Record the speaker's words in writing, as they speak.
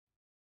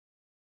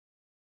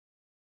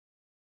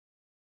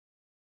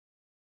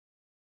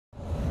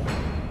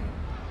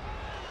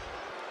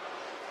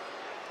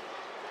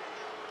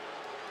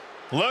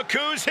Look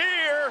who's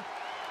here!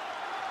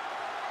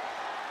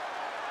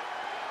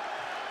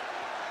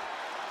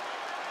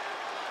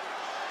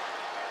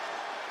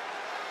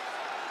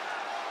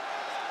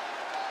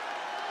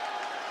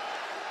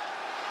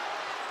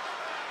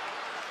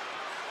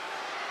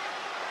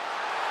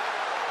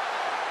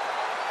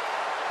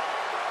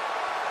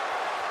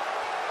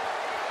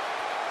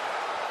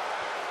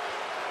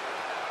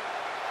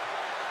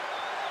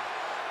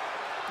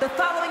 The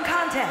following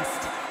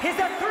contest is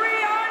a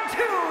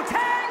 3-on-2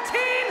 tag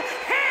team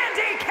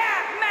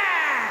handicap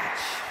match.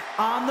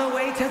 On the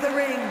way to the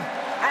ring,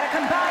 at a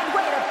combined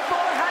weight of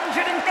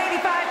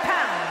 485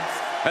 pounds.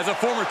 As a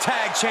former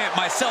tag champ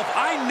myself,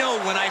 I know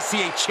when I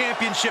see a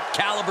championship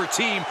caliber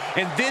team,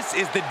 and this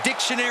is the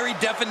dictionary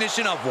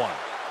definition of one.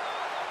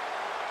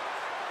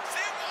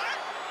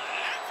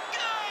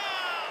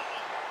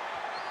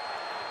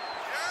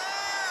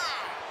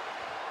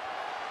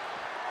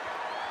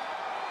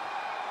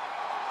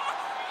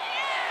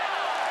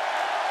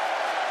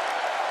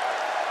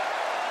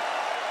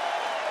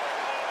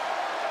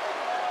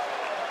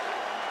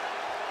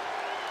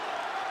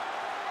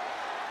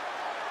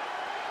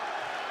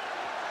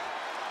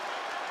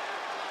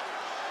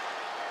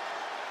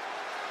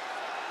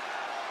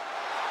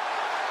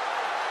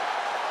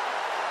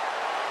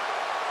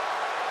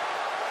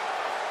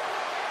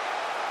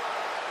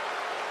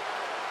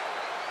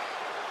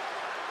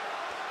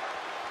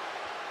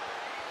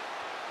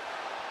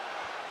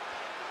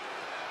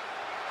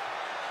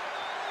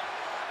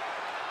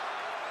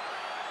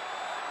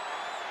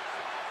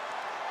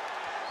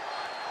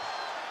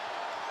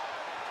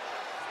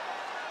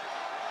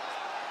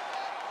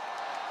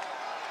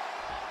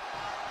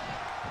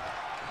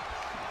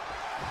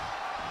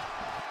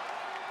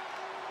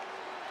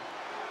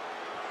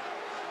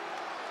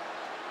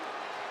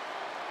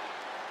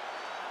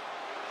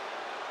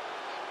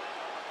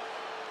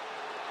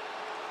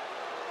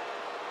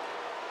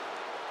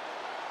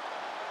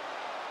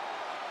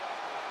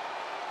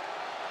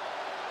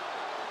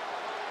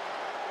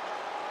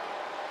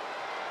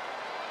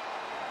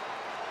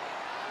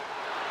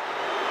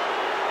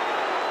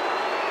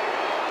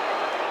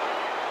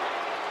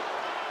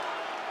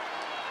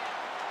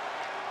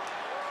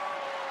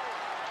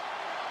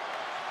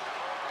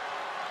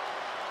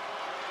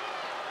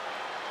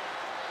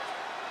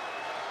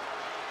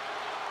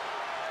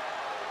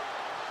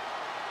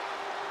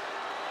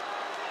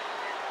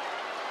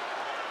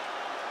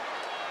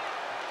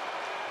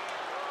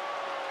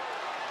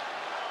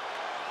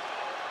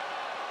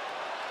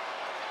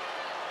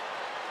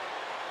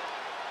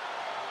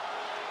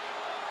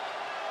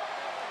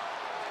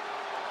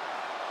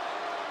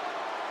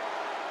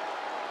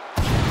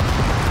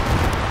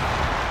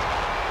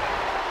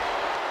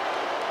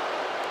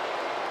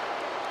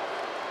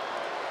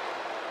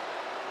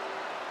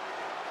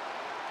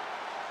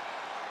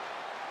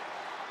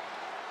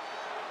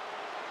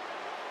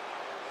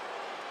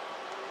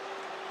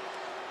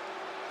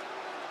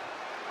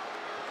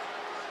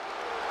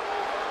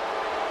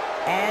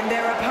 And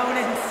their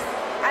opponents,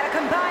 at a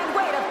combined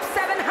weight of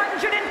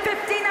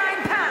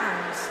 759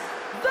 pounds,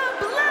 the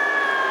Bloodline!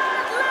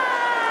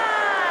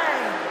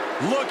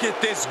 Look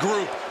at this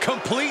group.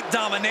 Complete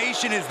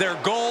domination is their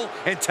goal,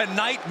 and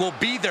tonight will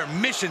be their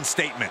mission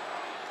statement.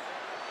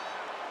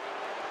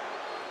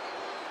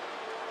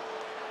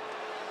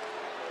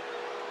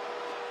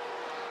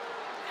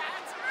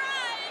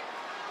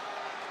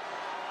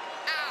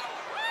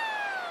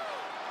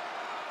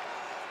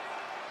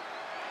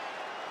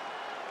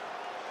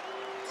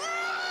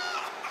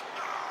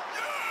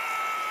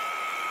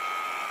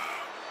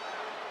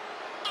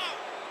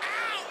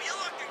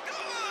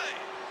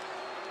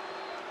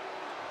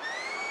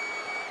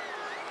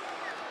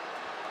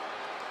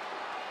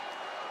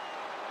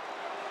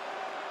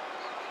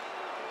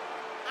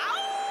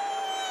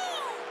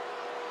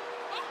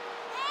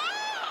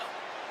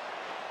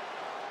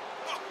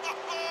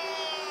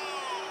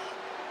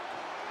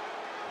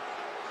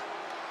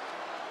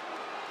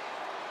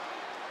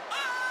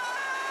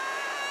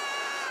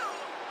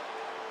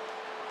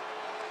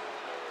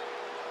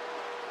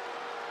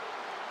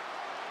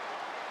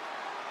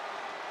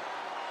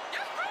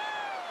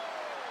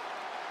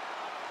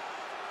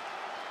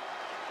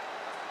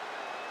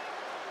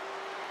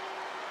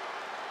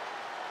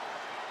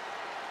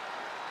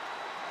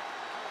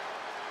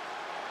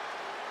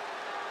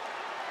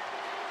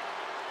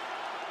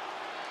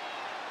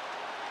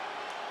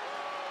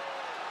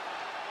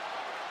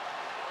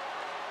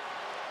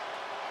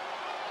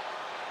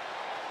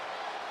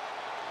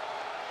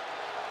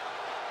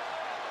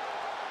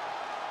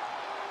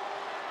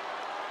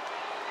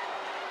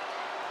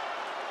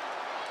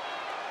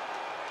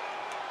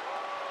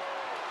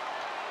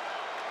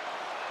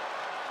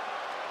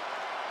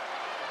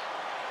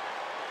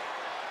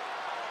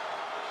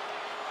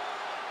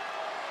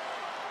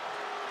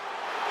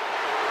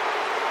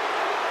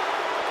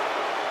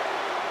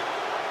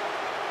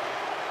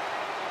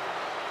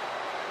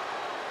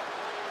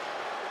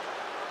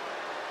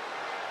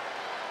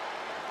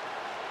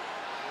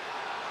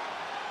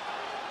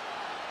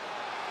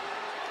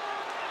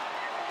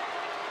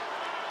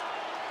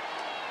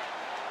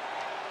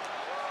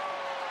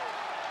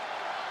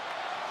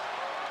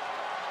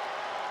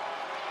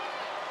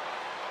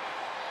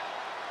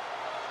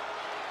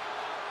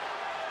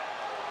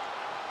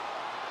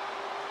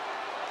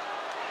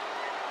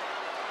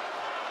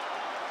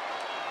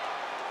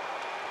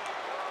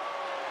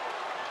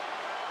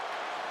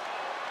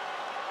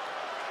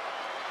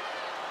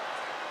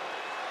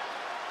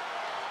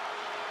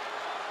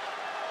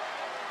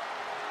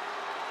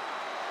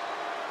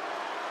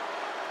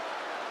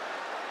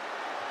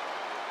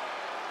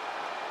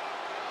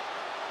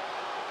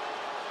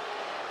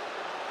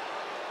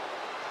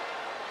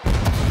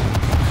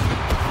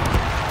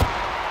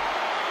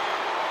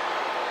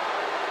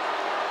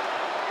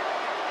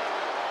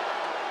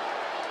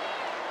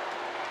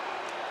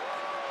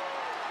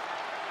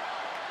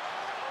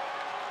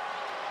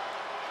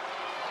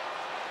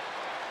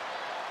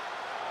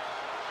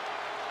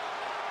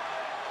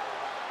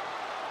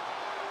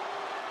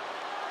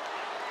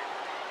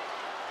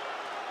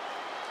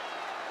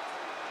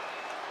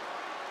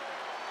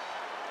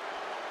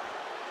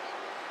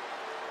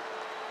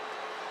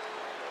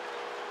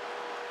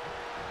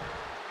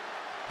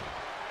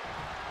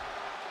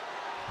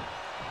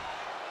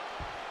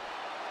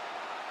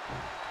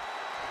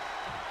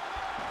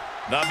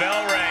 The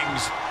bell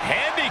rings.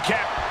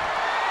 Handicap.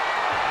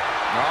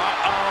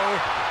 Uh-oh.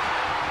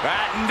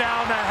 Batten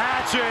down the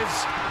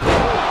hatches.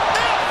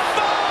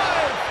 F5!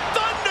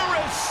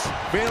 Thunderous!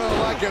 Feeling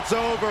like it's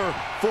over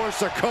for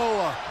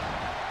Sikoa.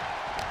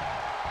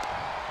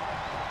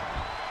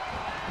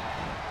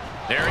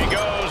 There he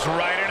goes,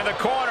 right into the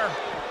corner.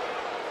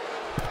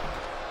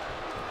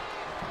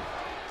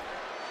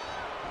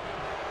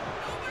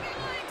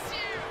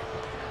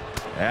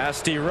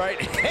 Nasty right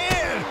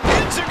hand.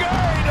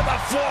 Enziguri to the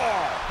floor.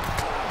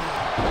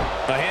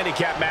 A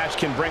handicap match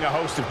can bring a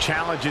host of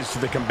challenges to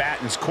the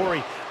combatants.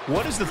 Corey,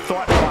 what is the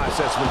thought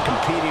process when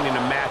competing in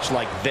a match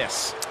like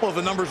this? Well, if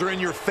the numbers are in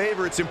your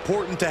favor, it's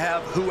important to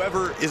have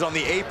whoever is on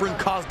the apron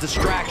cause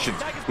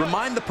distractions.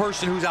 Remind the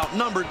person who's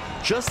outnumbered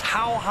just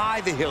how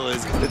high the hill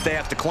is that they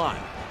have to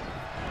climb.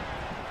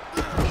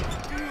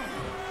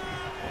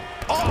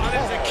 Oh,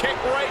 there's a kick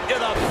right to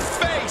the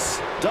face.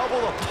 Double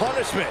the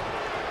punishment.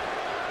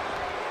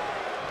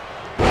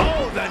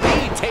 Oh, the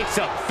knee takes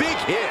a big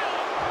hit.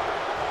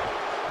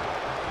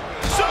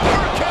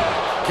 Super kick.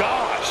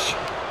 Gosh.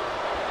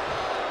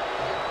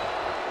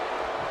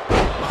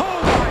 Oh,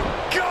 my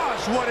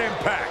gosh, what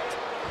impact.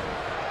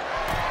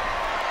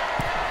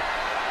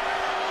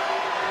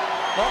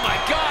 Oh, my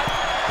God.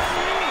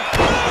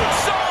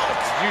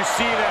 Salt. You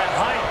see that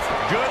height.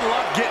 Good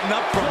luck getting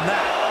up from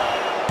that.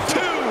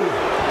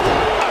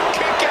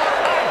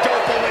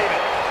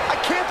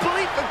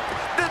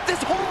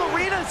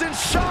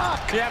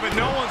 Yeah, but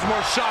no one's more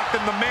shocked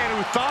than the man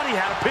who thought he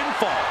had a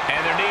pinfall. And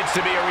there needs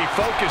to be a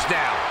refocus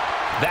now.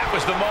 That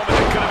was the moment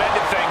that could have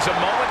ended things. A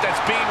moment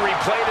that's being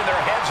replayed in their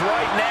heads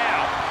right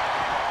now.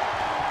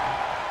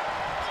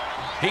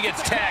 He gets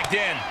tagged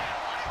in.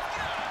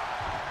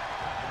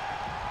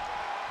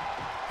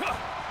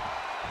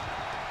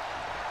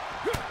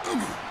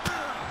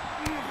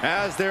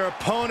 As their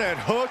opponent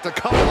hooked a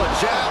couple of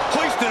jabs.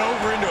 Hoisted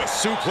over into a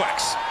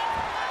suplex.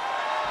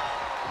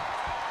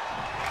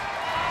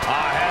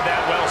 Had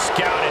that well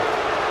scouted.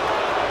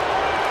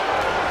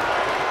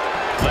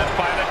 Left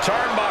by the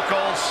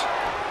turnbuckles.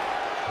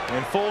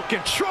 In full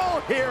control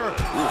here.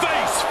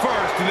 Face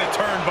first in the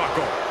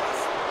turnbuckle.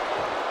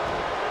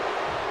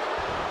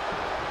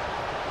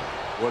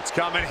 What's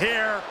coming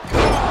here?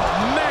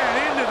 Oh, man,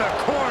 into the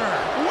corner.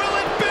 Will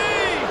it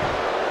be?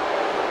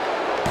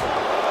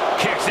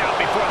 Kicks out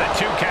before the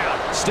 2 count.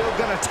 Still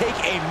going to take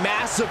a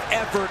massive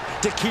effort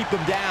to keep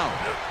him down.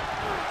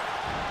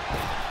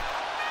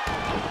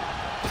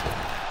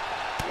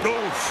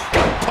 Oof,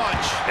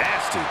 punch,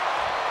 nasty.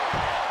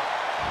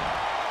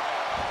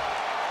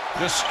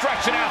 Just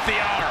stretching out the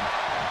arm.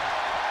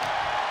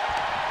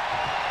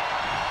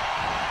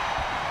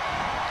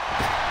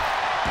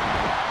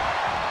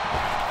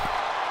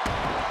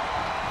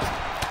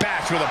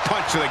 Bash with a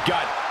punch to the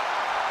gut.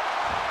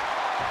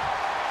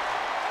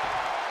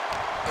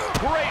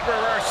 Great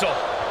reversal.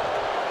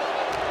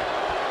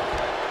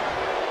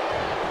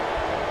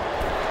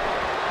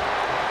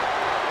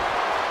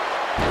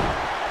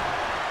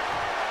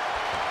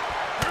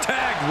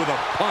 With a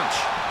punch.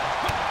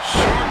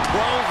 Short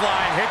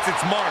clothesline hits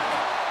its mark.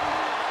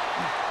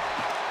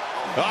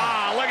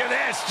 Ah, look at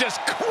this, just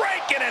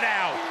cranking it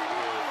out.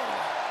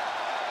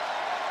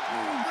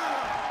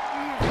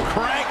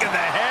 Cranking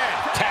the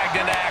head. Tagged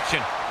into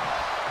action.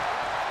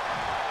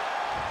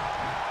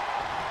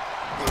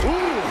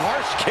 Ooh,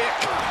 harsh kick.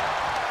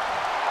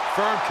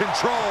 Firm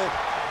control.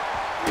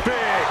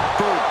 Big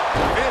boot.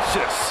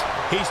 Vicious.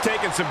 He's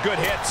taking some good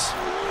hits.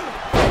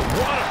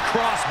 What a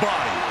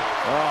crossbody.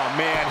 Oh,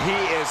 man, he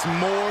is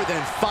more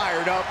than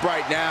fired up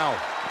right now.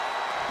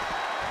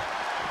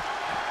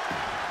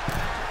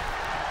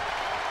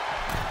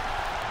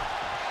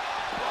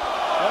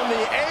 On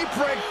the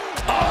apron,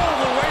 all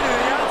the way to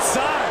the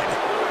outside.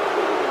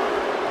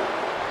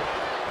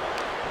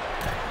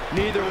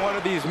 Neither one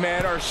of these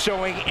men are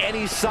showing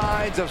any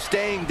signs of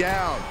staying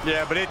down.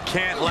 Yeah, but it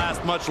can't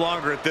last much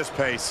longer at this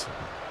pace.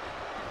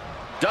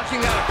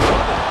 Ducking out of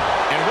trouble.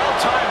 And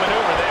well-timed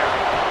maneuver there.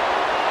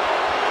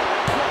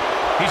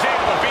 He's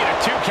able to beat a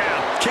 2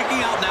 count.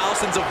 Kicking out now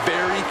sends a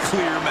very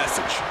clear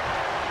message.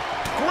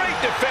 Great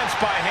defense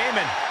by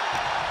Heyman.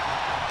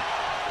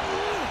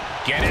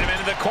 Getting him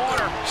into the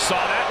corner. Saw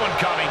that one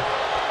coming.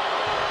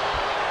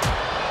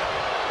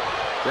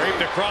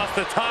 Draped across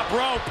the top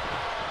rope.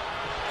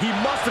 He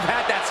must have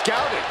had that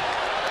scouted.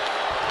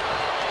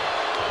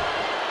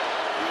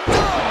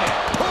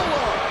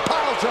 Pull-up,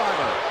 pile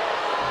driver.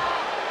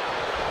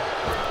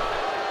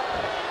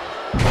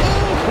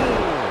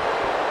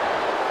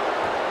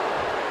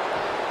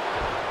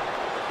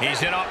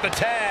 He's in off the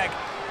tag.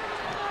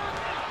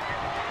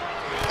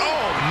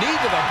 Oh, knee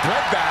to the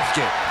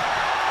breadbasket.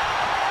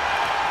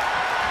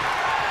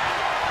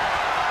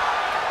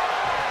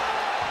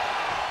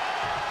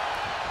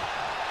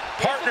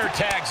 Partner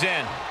tags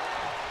in.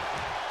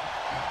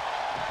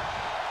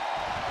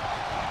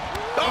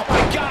 Oh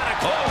my God, a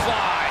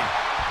clothesline.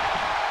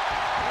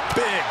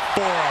 Big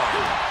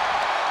forearm.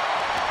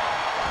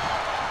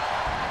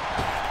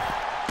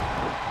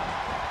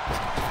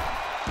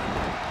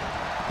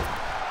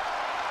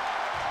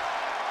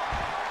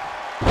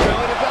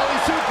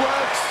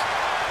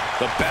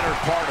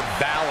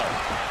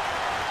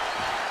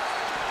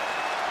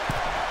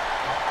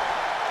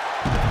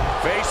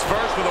 Face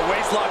first with a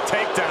waistlock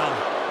takedown.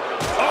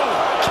 Oh,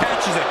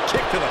 catches a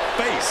kick to the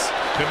face.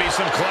 Could be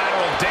some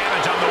collateral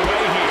damage on the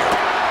way here.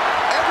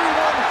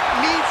 Everyone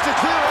needs to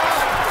clear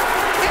out,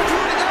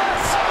 including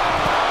us.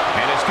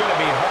 And it's going to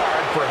be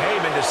hard for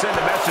Heyman to send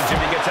a message if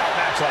he gets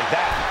outmatched like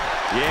that.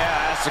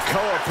 Yeah,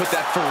 Sikoa put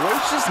that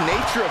ferocious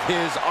nature of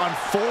his on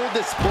full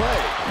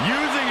display.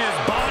 Using his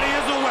body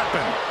as a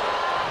weapon.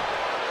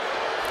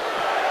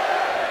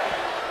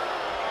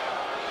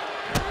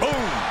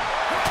 Boom.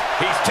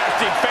 He's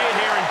testing fate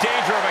here, in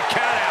danger of a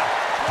countout.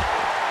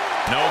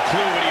 No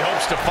clue what he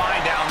hopes to find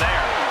down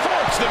there.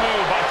 Forks the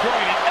move by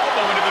throwing an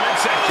elbow into the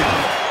midsection.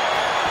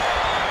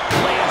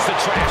 Lands the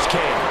trash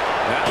can.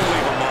 That'll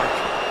leave a mark.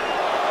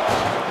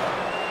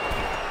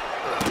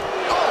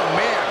 Oh,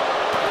 man.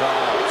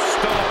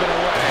 Stomping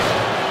away.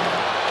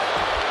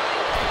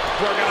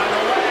 Working on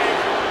the leg.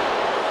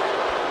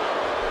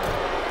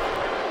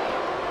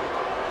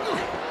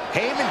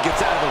 Heyman gets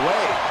out of the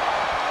way.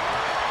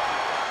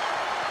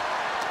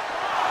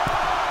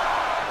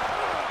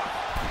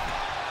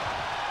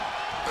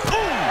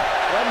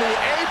 On the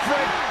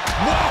apron.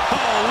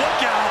 Whoa,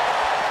 look out.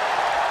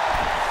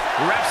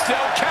 Ref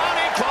still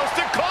counting, close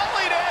to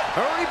calling it.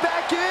 Hurry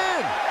back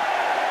in.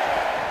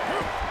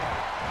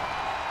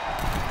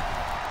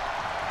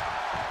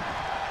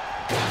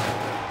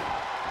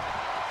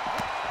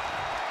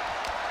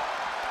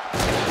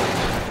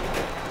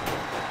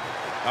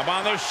 Up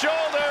on those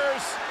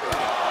shoulders.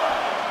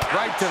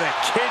 Right to the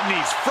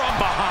kidneys from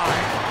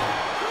behind.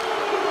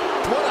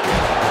 What a...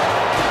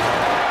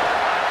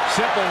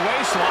 Simple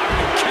waistlock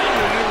and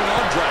Countering in an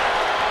arm drag.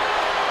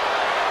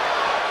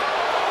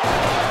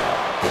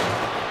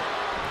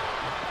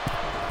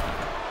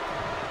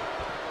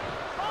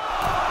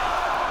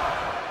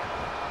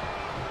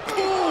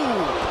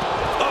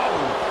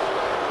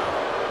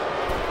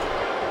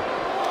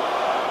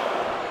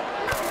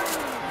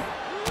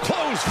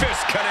 closed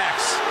fist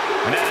connects.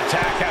 And that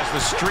attack has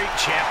the street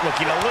champ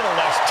looking a little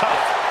less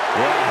tough.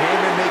 Yeah,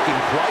 Heyman making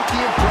quite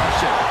the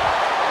impression.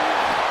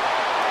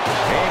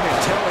 Heyman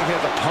telling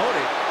his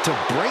opponent to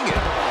bring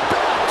it.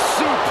 Back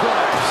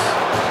suplex.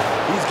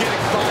 He's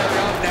getting fired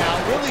up now,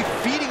 really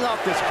feeding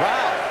off this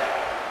crowd.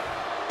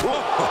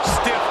 Whoa,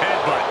 stiff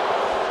headbutt.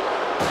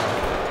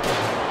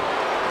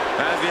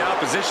 Has the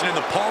opposition in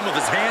the palm of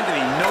his hand, and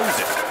he knows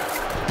it.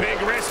 Big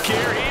risk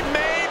here. He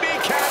may be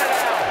counted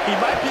out. He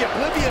might be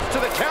oblivious to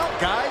the count,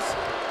 guys.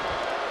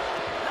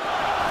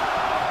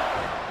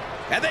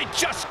 And they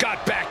just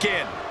got back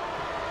in.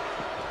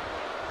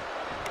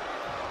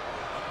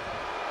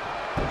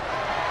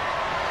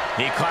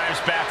 He climbs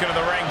back into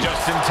the ring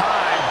just in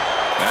time.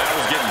 That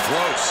was getting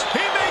close. He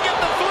may get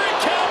the 3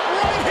 count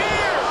right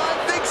here. I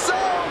think so.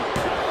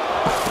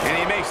 And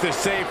he makes the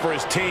save for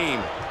his team.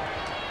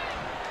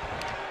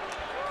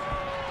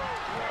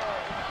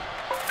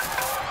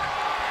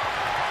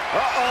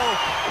 Uh-oh.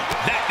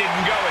 That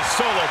didn't go as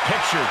Solo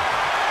pictured.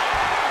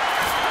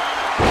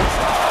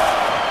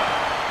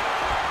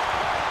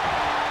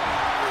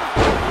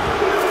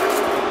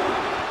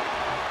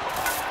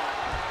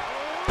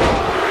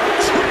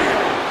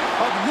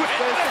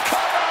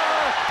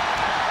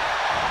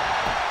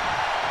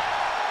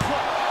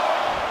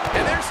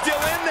 And they're still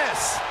in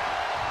this.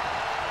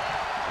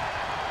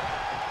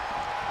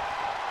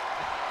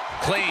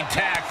 Clean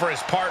tag for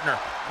his partner.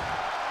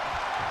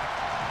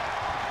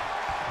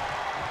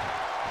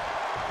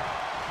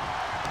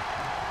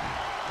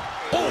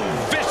 Oh,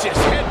 vicious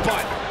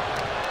headbutt.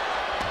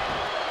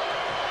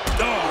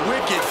 Oh,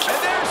 wicked. And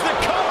there's the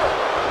cover.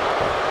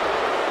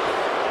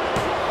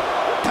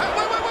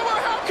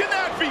 Wait, how can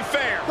that be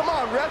fair? Come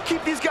on, ref,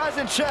 keep these guys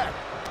in check.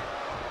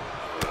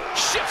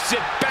 Shifts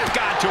it back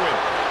onto him.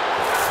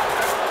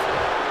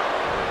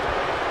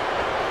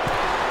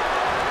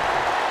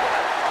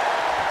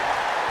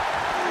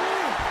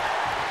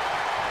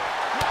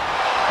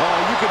 Oh,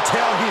 you can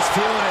tell he's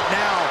feeling it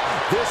now.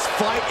 This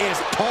fight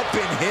is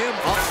pumping him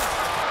up.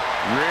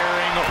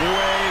 Rearing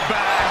way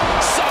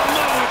back.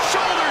 Solo,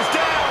 shoulders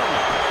down.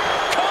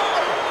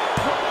 Cover.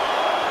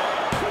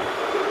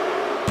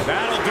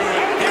 That'll do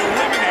it.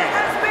 Eliminated.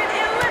 Has been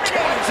eliminated.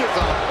 Catches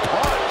a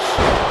punch.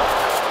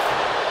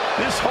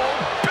 This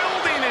whole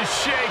building is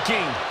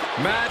shaking.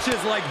 Matches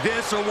like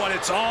this are what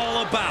it's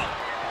all about.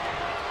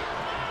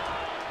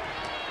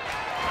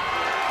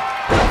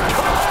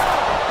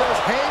 Does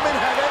Heyman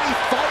have any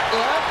fight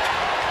left?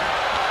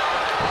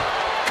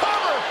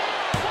 Cover.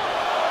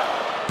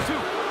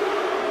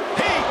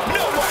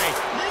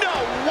 No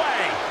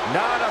way.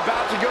 Not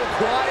about to go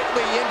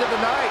quietly into the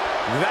night.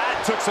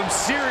 That took some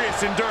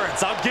serious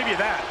endurance. I'll give you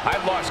that.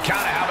 I've lost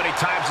count of how many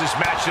times this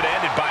match should have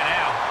ended by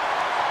now.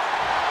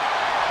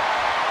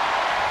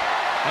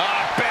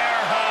 Bear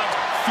hug.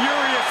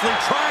 Furiously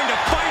trying to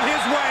fight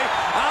his way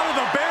out of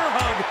the bear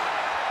hug.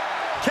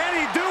 Can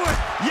he do it?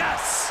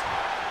 Yes.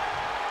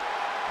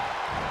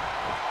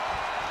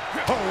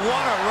 Oh,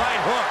 what a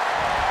right hook.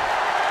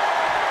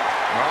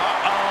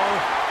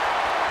 Uh-oh.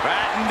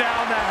 Batten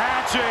down the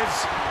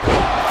hatches.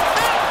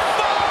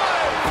 F5!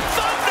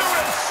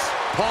 Thunderous!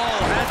 Paul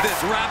has this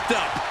wrapped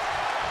up.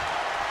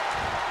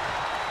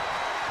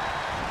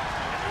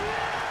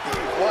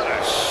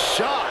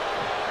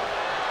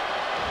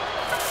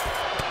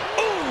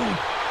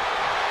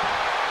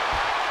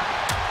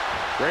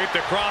 Draped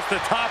across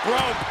the top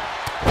rope.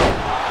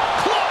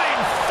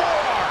 Clubbing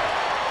forearm.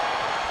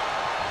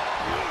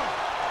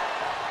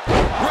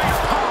 Great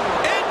power.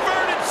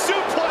 Inverted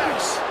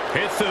suplex.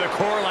 Hits to the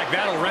core like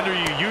that'll render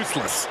you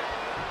useless.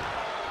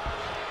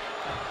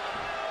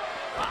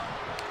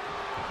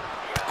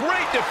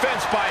 Great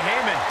defense by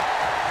Heyman.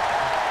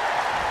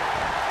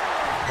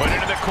 Put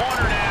into the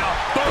corner now.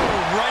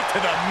 Boom, right to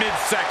the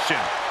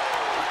midsection.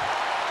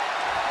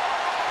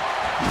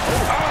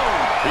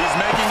 Oh, he's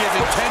making his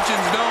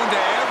intentions known to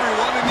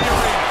everyone in the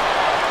arena.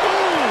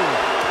 Ooh.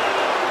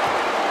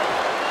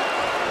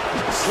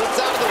 Slips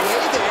out of the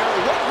way there.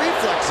 What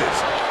reflexes?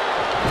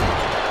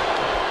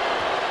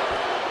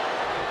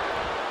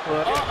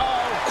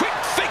 Uh-oh. Quick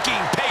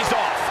thinking pays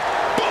off.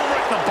 Boom,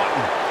 right in the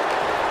button.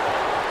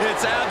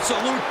 It's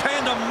absolute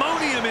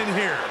pandemonium in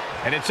here.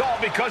 And it's all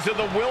because of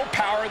the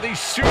willpower these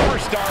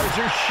superstars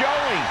are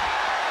showing.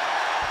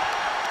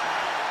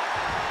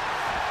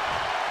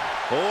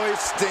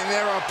 Hoisting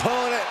their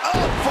opponent up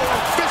for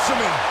a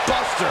fisherman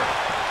buster.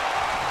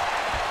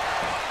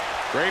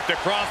 Draped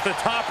across the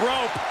top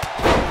rope.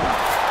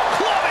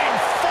 Clubbing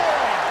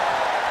forearm.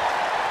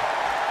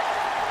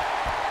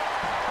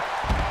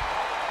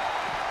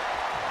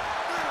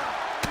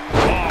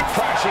 Oh,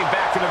 crashing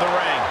back into the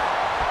ring.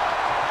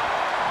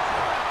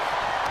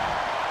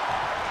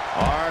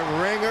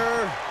 Arm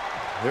wringer.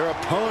 Their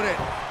opponent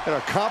in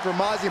a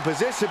compromising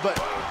position, but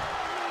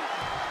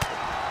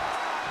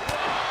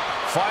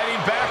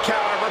Fighting back,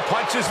 however,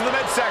 punches in the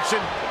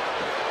midsection.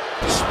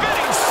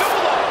 Spinning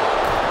solo.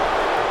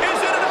 Is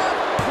it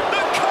enough?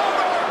 The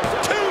cover.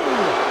 2.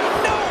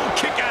 No,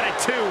 kick out at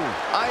 2.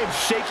 I am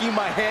shaking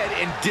my head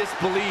in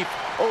disbelief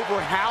over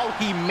how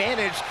he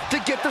managed to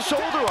get the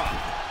shoulder up.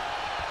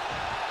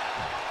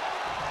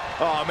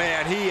 oh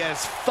man, he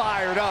is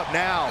fired up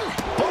now.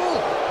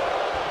 Boom!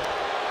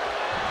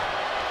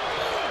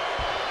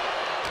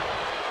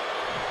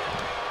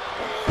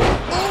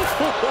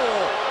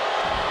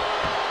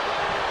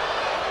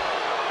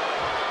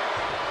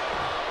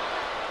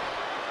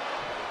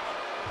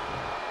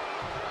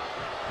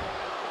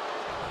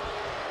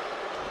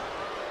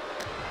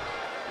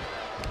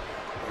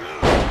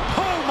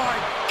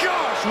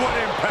 What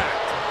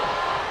impact!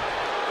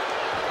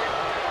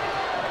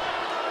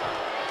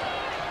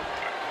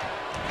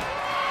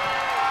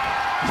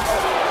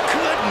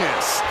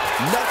 Goodness!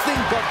 Nothing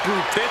but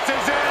brute. This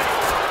is it!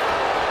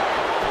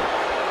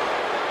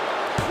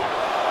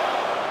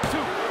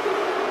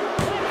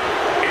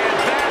 And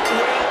that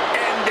will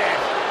end it.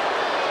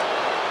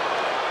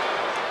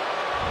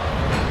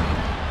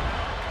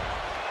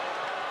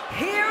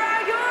 Here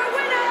are your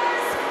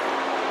winners,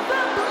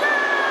 the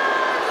Bloodline!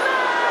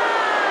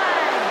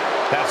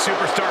 That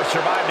superstar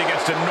survived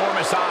against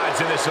enormous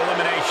odds in this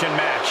elimination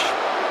match.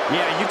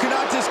 Yeah, you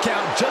cannot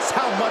discount just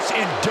how much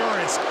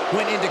endurance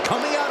went into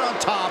coming out on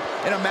top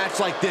in a match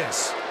like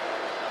this.